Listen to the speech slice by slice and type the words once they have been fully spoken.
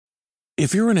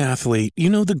If you're an athlete, you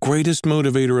know the greatest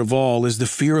motivator of all is the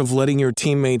fear of letting your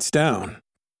teammates down.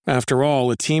 After all,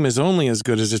 a team is only as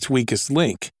good as its weakest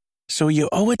link. So you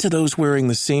owe it to those wearing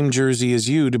the same jersey as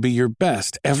you to be your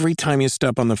best every time you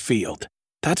step on the field.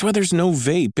 That's why there's no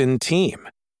vape in team.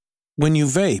 When you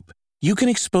vape, you can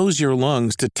expose your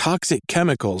lungs to toxic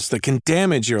chemicals that can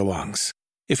damage your lungs.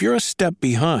 If you're a step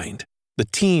behind, the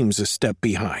team's a step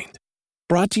behind.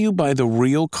 Brought to you by The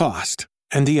Real Cost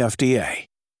and the FDA.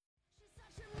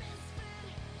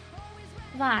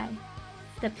 Vi,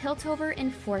 the Piltover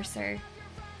Enforcer.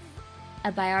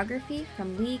 A biography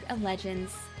from League of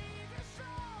Legends.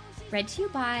 Read to you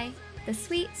by The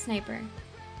Sweet Sniper.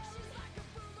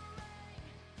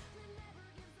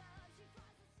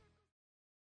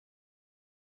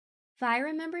 Vi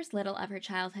remembers little of her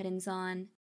childhood in Zaun,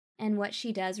 and what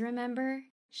she does remember,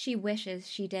 she wishes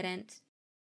she didn't.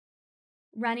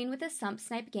 Running with the Sump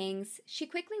Snipe gangs, she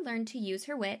quickly learned to use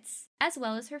her wits, as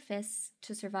well as her fists,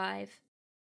 to survive.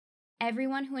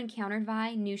 Everyone who encountered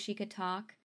Vi knew she could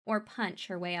talk, or punch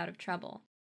her way out of trouble.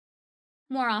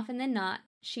 More often than not,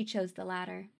 she chose the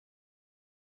latter.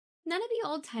 None of the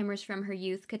old-timers from her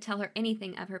youth could tell her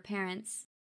anything of her parents.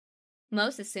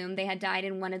 Most assumed they had died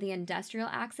in one of the industrial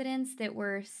accidents that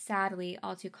were sadly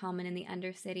all too common in the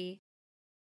Undercity.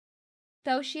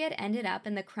 Though she had ended up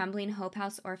in the crumbling Hope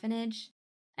House orphanage,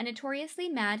 a notoriously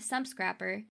mad sump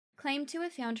scrapper claimed to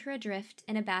have found her adrift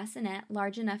in a bassinet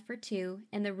large enough for two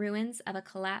in the ruins of a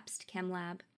collapsed chem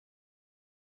lab.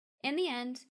 In the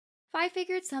end, Vi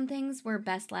figured some things were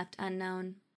best left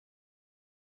unknown.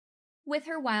 With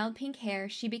her wild pink hair,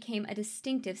 she became a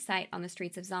distinctive sight on the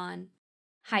streets of Zaun,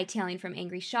 hightailing from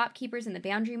angry shopkeepers in the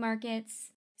boundary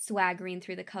markets, swaggering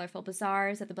through the colorful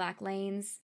bazaars of the Black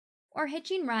Lanes, or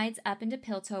hitching rides up into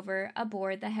Piltover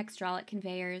aboard the Hexdraulic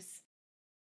conveyors.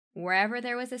 Wherever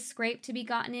there was a scrape to be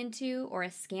gotten into or a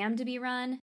scam to be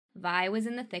run, Vi was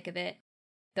in the thick of it,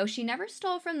 though she never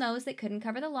stole from those that couldn't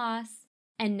cover the loss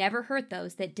and never hurt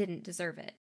those that didn't deserve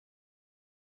it.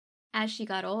 As she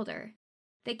got older,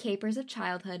 the capers of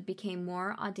childhood became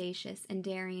more audacious and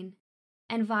daring,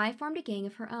 and Vi formed a gang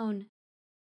of her own.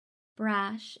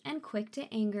 Brash and quick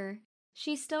to anger,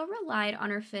 she still relied on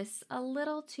her fists a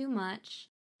little too much,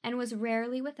 and was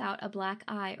rarely without a black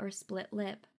eye or split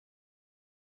lip.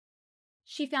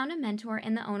 She found a mentor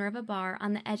in the owner of a bar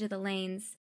on the edge of the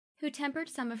lanes, who tempered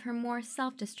some of her more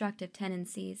self-destructive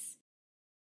tendencies.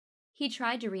 He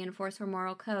tried to reinforce her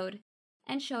moral code,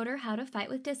 and showed her how to fight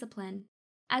with discipline,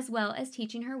 as well as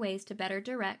teaching her ways to better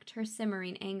direct her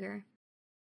simmering anger.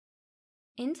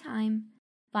 In time,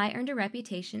 Vi earned a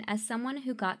reputation as someone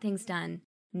who got things done,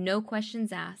 no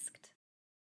questions asked.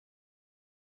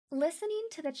 Listening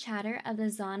to the chatter of the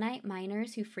Zaunite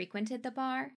miners who frequented the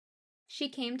bar, she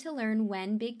came to learn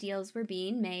when big deals were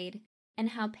being made and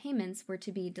how payments were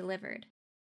to be delivered.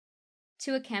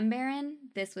 To a chem baron,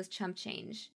 this was chump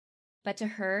change, but to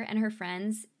her and her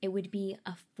friends, it would be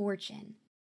a fortune.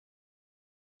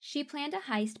 She planned a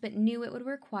heist but knew it would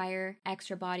require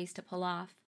extra bodies to pull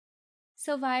off.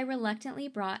 So Vi reluctantly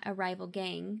brought a rival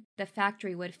gang, the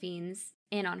Factory Wood Fiends,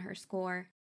 in on her score.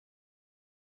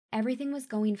 Everything was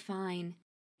going fine,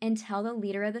 until the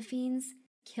leader of the Fiends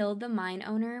killed the mine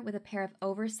owner with a pair of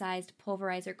oversized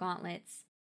pulverizer gauntlets,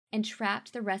 and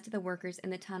trapped the rest of the workers in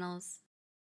the tunnels.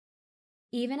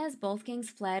 Even as both gangs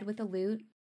fled with the loot,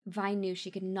 Vi knew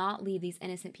she could not leave these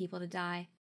innocent people to die.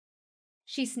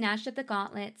 She snatched at the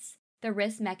gauntlets, the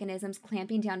wrist mechanisms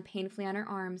clamping down painfully on her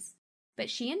arms, but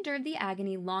she endured the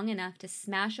agony long enough to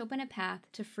smash open a path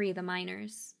to free the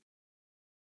miners.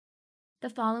 The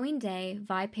following day,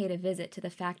 Vi paid a visit to the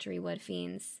Factory Wood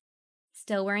Fiends.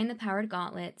 Still wearing the powered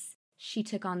gauntlets, she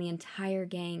took on the entire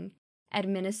gang,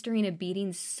 administering a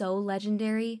beating so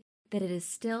legendary that it is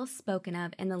still spoken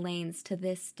of in the lanes to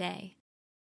this day.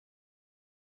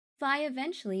 Vi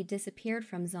eventually disappeared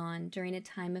from Zaun during a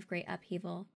time of great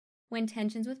upheaval, when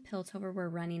tensions with Piltover were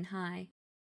running high.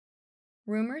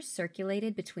 Rumors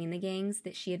circulated between the gangs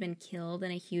that she had been killed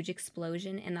in a huge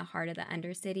explosion in the heart of the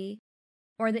Undercity,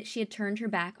 or that she had turned her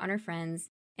back on her friends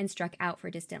and struck out for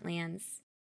distant lands.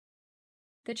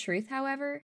 The truth,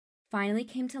 however, finally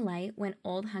came to light when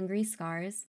Old Hungry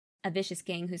Scars, a vicious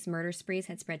gang whose murder sprees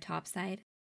had spread topside,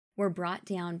 were brought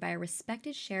down by a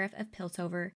respected sheriff of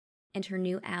Piltover and her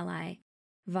new ally,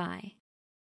 Vi.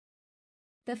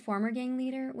 The former gang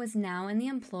leader was now in the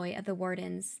employ of the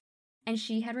Wardens, and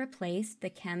she had replaced the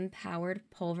chem-powered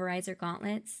pulverizer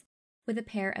gauntlets with a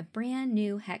pair of brand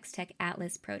new Hextech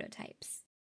Atlas prototypes.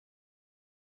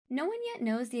 No one yet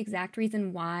knows the exact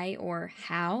reason why or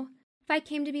how Vi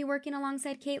came to be working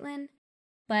alongside Caitlin,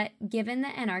 but given the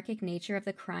anarchic nature of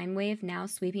the crime wave now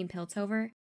sweeping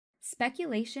Piltover,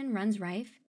 Speculation runs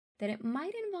rife that it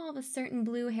might involve a certain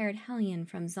blue-haired hellion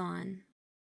from Zaun.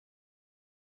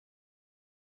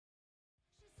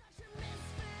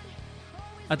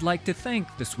 I'd like to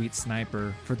thank The Sweet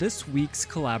Sniper for this week's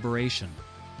collaboration.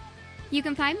 You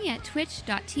can find me at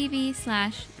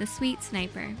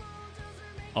twitch.tv/thesweetsniper.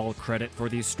 All credit for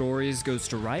these stories goes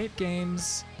to Riot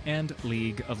Games and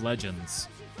League of Legends.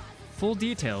 Full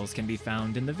details can be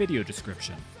found in the video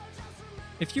description.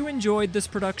 If you enjoyed this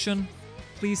production,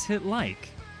 please hit like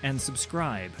and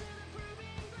subscribe.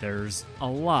 There's a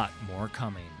lot more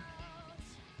coming.